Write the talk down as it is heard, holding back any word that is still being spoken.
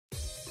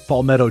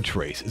Palmetto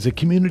Trace is a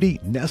community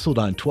nestled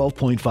on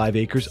 12.5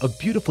 acres of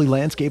beautifully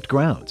landscaped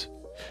grounds.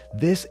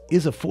 This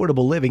is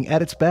affordable living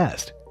at its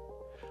best.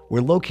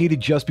 We're located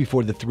just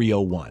before the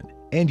 301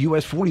 and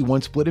US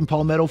 41 split in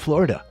Palmetto,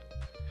 Florida.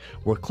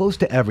 We're close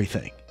to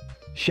everything: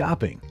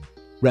 shopping,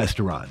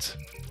 restaurants,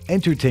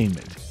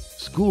 entertainment,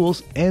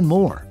 schools, and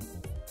more.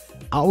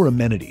 Our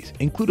amenities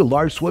include a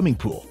large swimming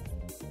pool,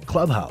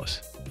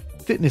 clubhouse,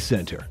 fitness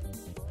center,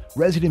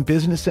 resident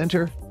business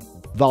center,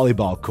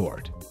 volleyball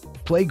court,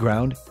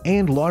 playground,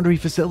 and laundry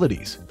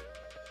facilities.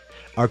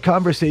 Our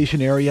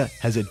conversation area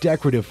has a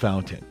decorative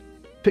fountain,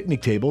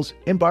 picnic tables,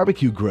 and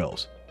barbecue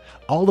grills,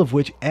 all of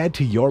which add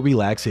to your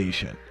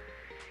relaxation.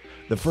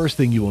 The first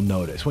thing you will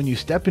notice when you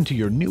step into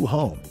your new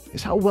home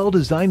is how well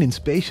designed and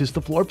spacious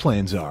the floor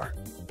plans are.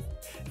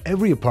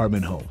 Every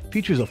apartment home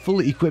features a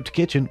fully equipped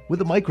kitchen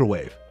with a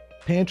microwave,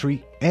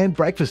 pantry, and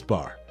breakfast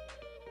bar.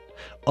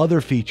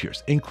 Other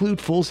features include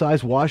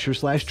full-size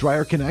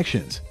washer/dryer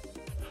connections,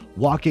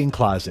 walk-in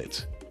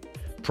closets,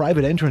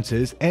 private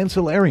entrances, and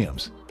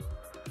solariums.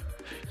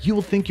 You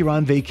will think you're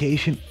on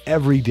vacation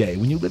every day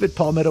when you live at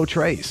Palmetto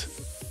Trace.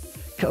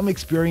 Come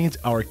experience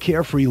our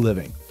carefree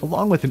living,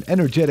 along with an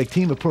energetic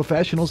team of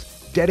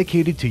professionals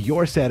dedicated to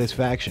your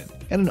satisfaction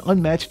and an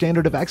unmatched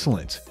standard of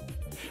excellence.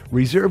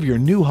 Reserve your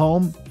new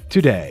home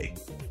today.